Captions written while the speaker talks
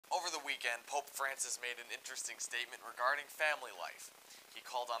weekend, Pope Francis made an interesting statement regarding family life. He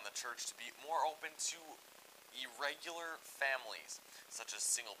called on the church to be more open to irregular families, such as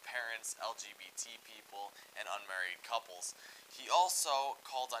single parents, LGBT people, and unmarried couples. He also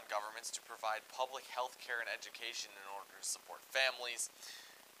called on governments to provide public health care and education in order to support families.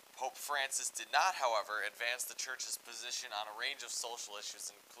 Pope Francis did not, however, advance the church's position on a range of social issues,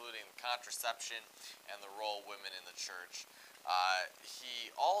 including contraception and the role of women in the church.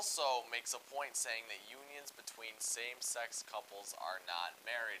 He also makes a point saying that unions between same-sex couples are not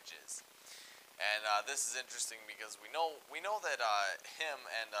marriages. And this is interesting because we know that him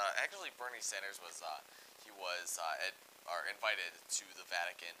and actually Bernie Sanders was invited to the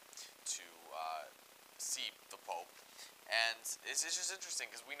Vatican to see the Pope, and it's just interesting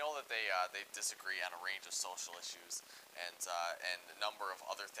because we know that they disagree on a range of social issues and a number of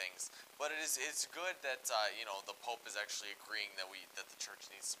other things. But it's good that the Pope is actually agreeing that the church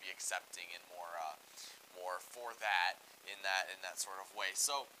needs to be accepting and more for that in that sort of way.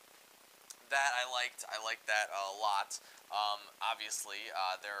 So that I liked that a lot. Obviously,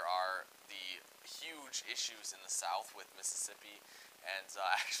 there are the huge issues in the South with Mississippi, and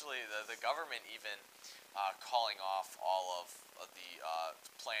actually the government even calling off all of the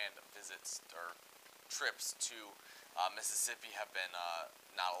planned visits or trips to Mississippi have been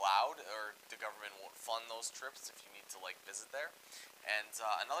not allowed, or the government won't fund those trips if you need to visit there. And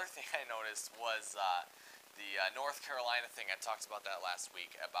another thing I noticed was the North Carolina thing. I talked about that last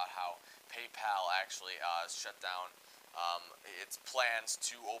week, about how PayPal actually shut down its plans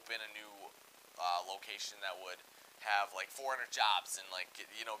to open a new location that would have 400 jobs and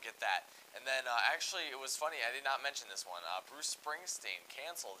get that. And then actually it was funny, I did not mention this one. Bruce Springsteen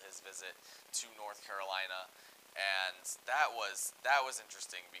canceled his visit to North Carolina, and that was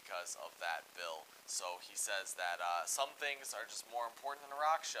interesting because of that bill. So he says that some things are just more important than a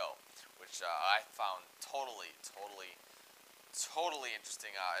rock show, which I found totally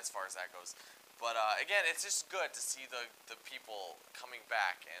interesting as far as that goes. But again, it's just good to see the people coming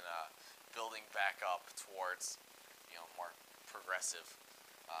back and building back up towards more progressive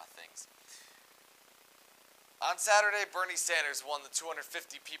things. On Saturday, Bernie Sanders won the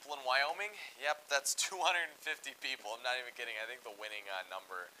 250 people in Wyoming. Yep, that's 250 people. I'm not even kidding. I think the winning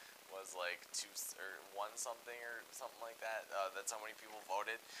number was one something or something like that. That's how many people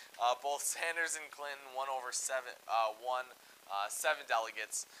voted. Both Sanders and Clinton won seven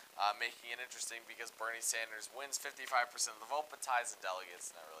delegates, making it interesting because Bernie Sanders wins 55% of the vote, but ties the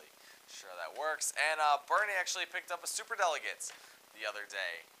delegates. Not really sure how that works. And Bernie actually picked up a superdelegates the other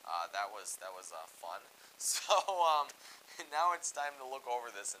day. That was fun. So now it's time to look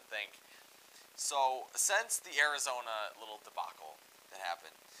over this and think. So since the Arizona little debacle that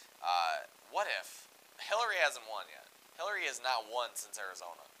happened, what if Hillary hasn't won yet? Hillary has not won since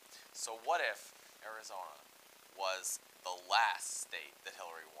Arizona. So what if Arizona was the last state that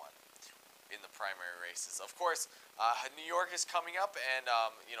Hillary won in the primary races? Of course, New York is coming up, and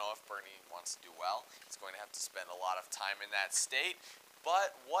if Bernie wants to do well, he's going to have to spend a lot of time in that state.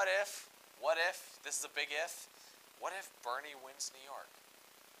 But what if this is a big if? What if Bernie wins New York?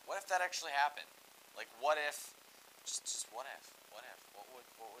 What if that actually happened? What if? Just what if? What if? What would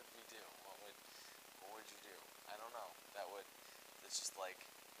we do? What would you do? I don't know. It's just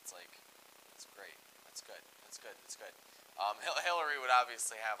it's great. That's good. Hillary would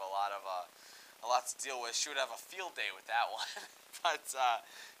obviously have a lot to deal with. She would have a field day with that one. But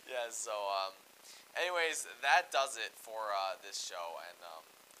yeah. So anyways, that does it for this show. And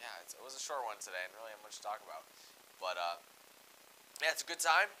yeah, it was a short one today, and really have much to talk about. But yeah, it's a good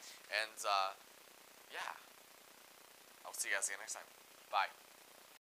time. And yeah, I'll see you guys again next time. Bye.